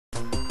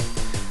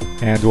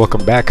And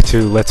welcome back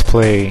to Let's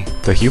Play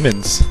The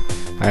Humans.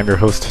 I am your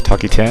host,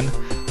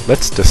 Taki10.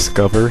 Let's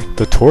discover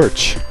the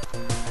torch.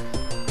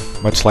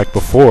 Much like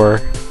before,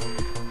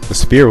 the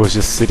spear was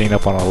just sitting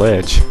up on a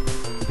ledge.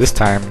 This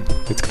time,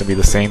 it's gonna be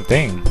the same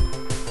thing.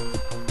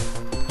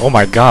 Oh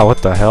my god,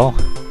 what the hell?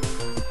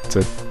 It's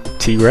a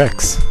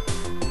T-Rex.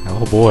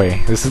 Oh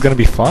boy, this is gonna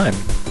be fun.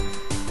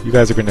 You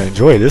guys are gonna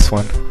enjoy this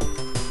one.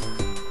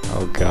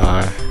 Oh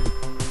god.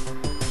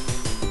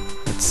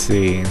 Let's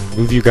see.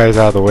 Move you guys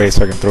out of the way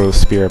so I can throw the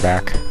spear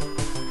back.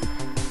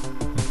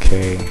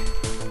 Okay.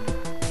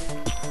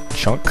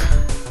 Chunk.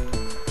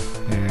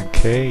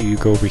 Okay, you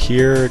go over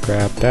here,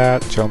 grab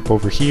that, jump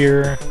over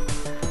here.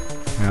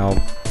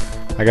 Now,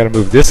 I gotta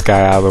move this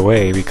guy out of the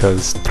way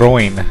because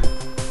throwing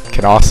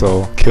can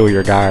also kill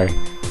your guy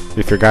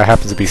if your guy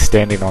happens to be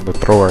standing on the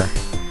thrower.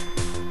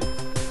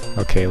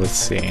 Okay, let's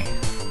see.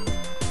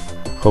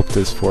 Hope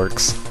this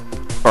works.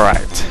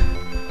 Alright.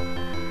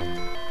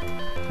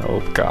 Oh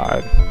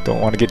god.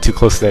 Don't want to get too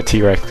close to that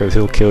T-Rex because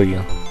he'll kill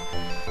you.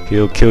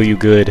 He'll kill you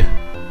good.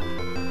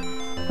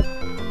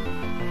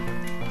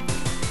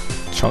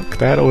 Chunk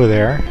that over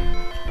there.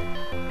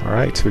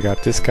 Alright, so we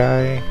got this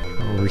guy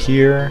over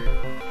here.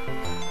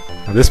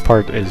 Now this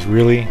part is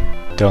really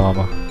dumb.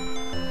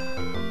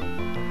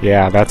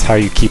 Yeah, that's how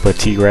you keep a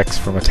T-Rex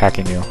from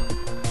attacking you.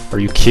 Are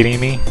you kidding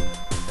me?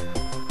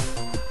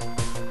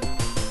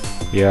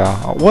 Yeah,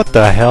 what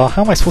the hell?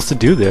 How am I supposed to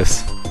do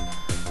this?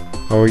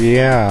 Oh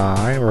yeah,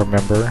 I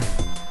remember.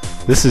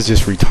 This is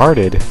just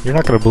retarded. You're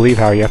not gonna believe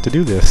how you have to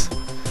do this.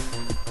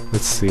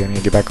 Let's see, I need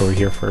to get back over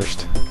here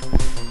first.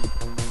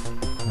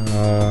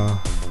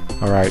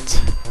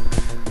 Alright.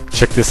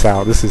 Check this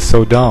out, this is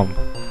so dumb.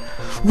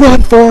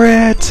 Run for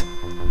it!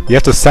 You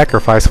have to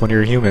sacrifice when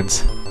you're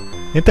humans.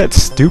 Ain't that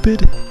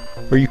stupid?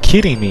 Are you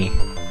kidding me?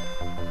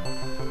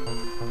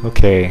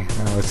 Okay,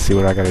 let's see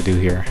what I gotta do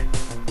here.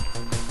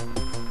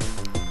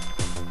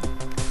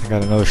 I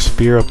got another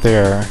spear up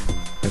there.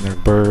 And their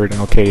bird.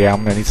 Okay, yeah,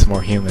 I'm gonna need some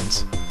more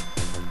humans.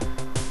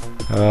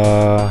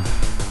 Oh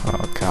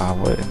god,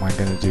 what am I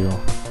gonna do?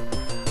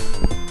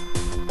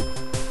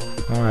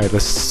 Alright,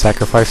 let's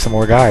sacrifice some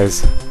more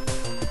guys.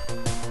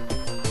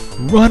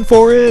 Run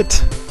for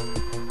it!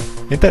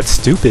 Ain't that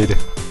stupid?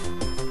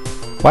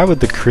 Why would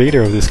the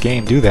creator of this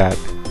game do that?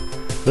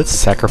 Let's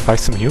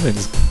sacrifice some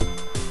humans.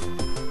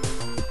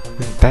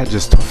 Isn't that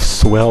just a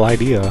swell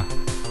idea?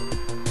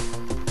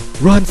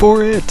 Run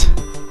for it!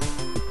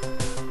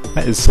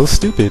 That is so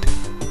stupid.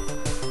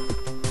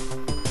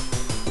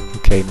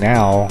 Okay,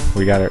 now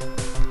we got it.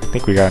 I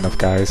think we got enough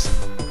guys.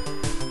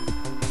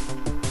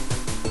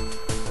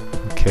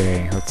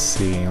 Okay, let's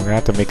see. We're gonna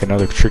have to make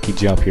another tricky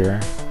jump here.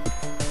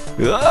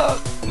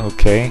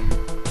 Okay.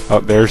 Oh,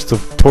 there's the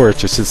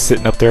torch. It's just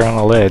sitting up there on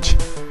a ledge.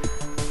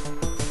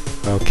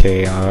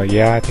 Okay,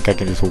 yeah, I think I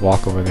can just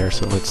walk over there.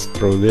 So let's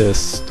throw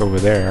this over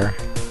there.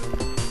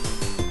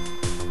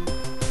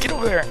 Get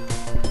over there.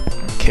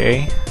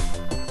 Okay.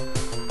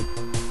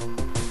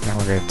 Now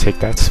we're going to take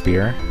that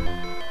spear.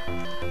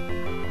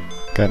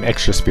 Got an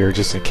extra spear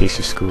just in case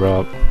you screw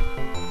up.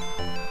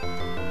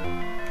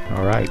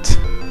 Alright.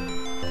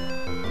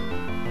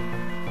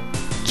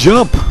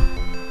 Jump!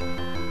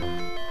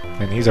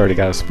 And he's already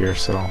got a spear,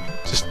 so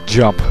just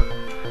jump.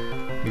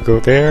 You go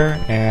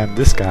there, and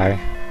this guy.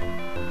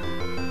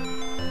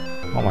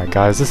 Oh my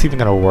god, is this even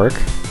going to work?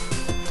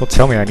 Don't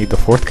tell me I need the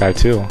fourth guy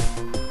too.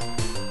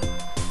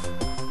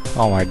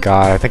 Oh my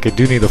god, I think I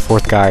do need the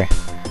fourth guy.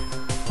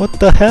 What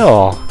the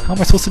hell? How am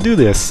I supposed to do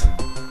this?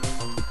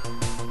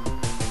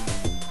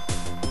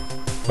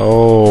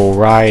 Oh,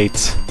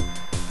 right.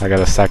 I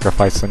gotta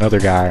sacrifice another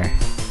guy.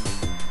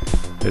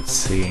 Let's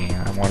see.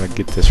 I want to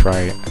get this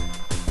right.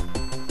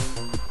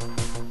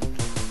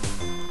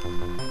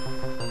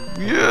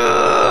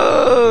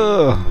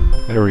 Yeah!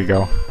 There we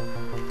go.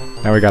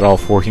 Now we got all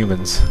 4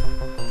 humans.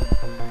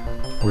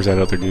 Where's that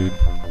other dude?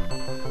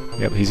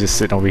 Yep, he's just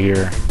sitting over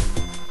here.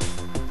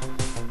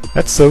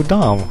 That's so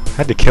dumb. I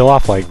had to kill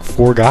off like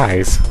 4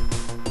 guys.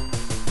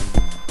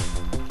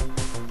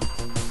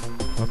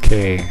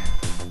 Okay.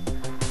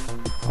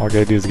 All I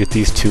gotta do is get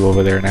these 2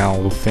 over there now.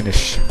 We'll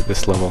finish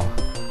this level.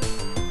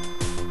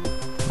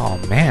 Oh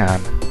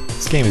man.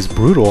 This game is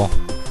brutal.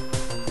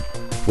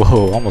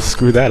 Whoa, almost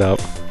screwed that up.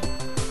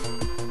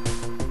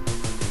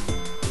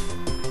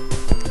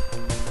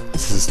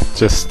 This is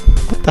just...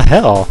 what the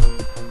hell?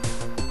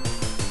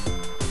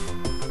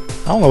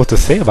 I don't know what to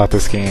say about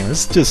this game.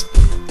 It's just...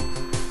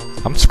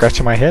 I'm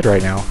scratching my head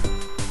right now.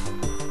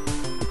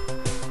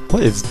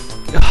 What is...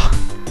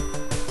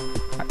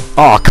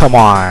 oh, come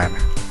on!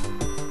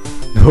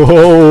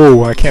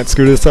 No, I can't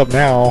screw this up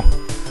now.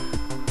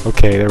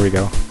 Okay, there we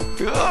go.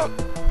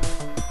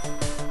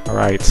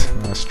 Alright,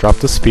 let's drop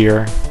the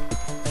spear.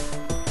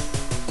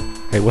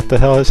 Hey, what the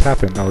hell has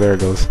happened? Oh, there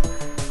it goes.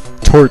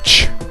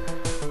 Torch!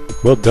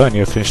 Well done, you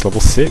have finished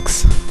level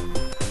 6.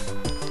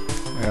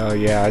 Oh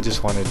yeah, I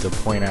just wanted to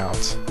point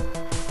out.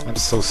 I'm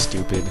so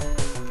stupid.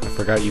 I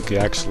forgot you could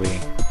actually...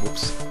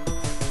 whoops.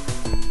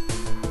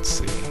 Let's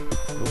see.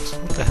 Whoops,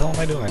 what the hell am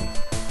I doing?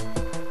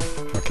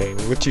 Okay,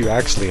 what you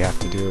actually have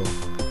to do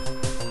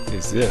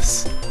is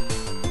this?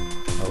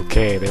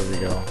 Okay, there we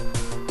go.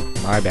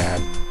 My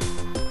bad.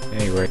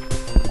 Anyway.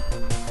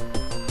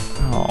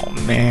 Oh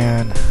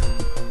man.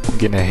 I'm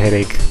getting a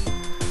headache.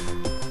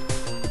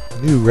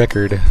 New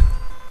record.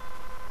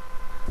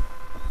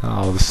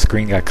 Oh, the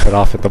screen got cut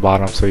off at the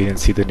bottom so you didn't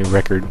see the new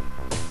record.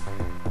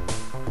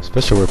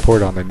 Special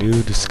report on the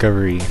new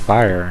Discovery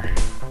fire.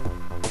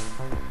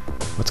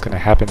 What's gonna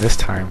happen this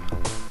time?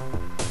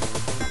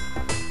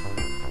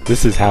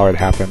 This is how it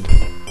happened.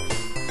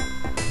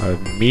 A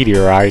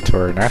meteorite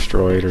or an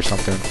asteroid or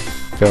something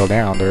fell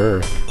down to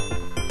Earth.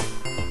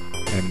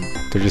 And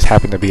there just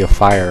happened to be a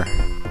fire.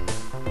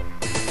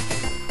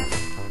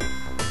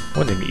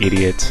 What an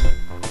idiot.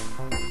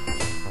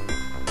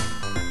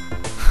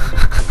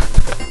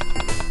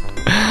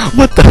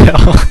 What the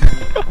hell?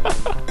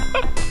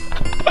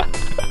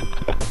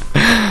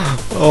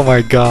 Oh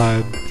my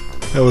god.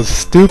 That was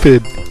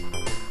stupid.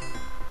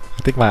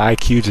 I think my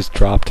IQ just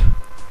dropped.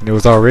 And it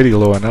was already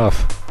low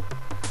enough.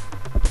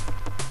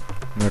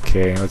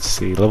 Okay, let's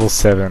see. Level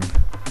 7.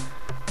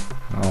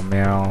 Oh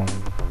man.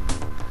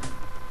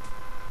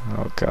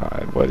 Oh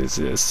god, what is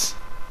this?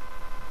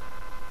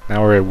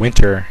 Now we're at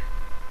winter.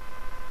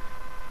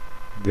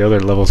 The other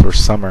levels were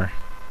summer.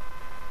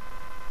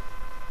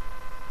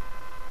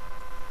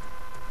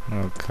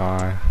 Oh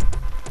god.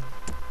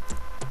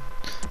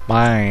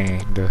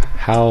 Mind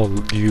how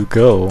you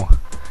go.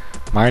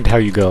 Mind how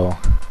you go.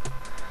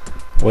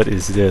 What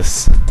is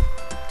this?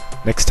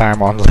 Next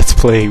time on Let's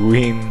Play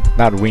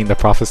not Ween the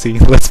Prophecy,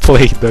 Let's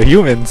Play the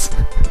Humans.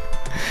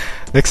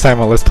 Next time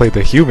on Let's Play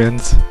the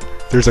Humans,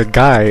 there's a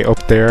guy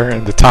up there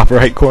in the top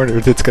right corner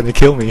that's gonna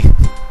kill me.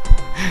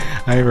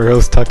 I am your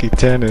host,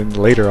 Taki10, and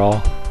later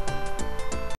all.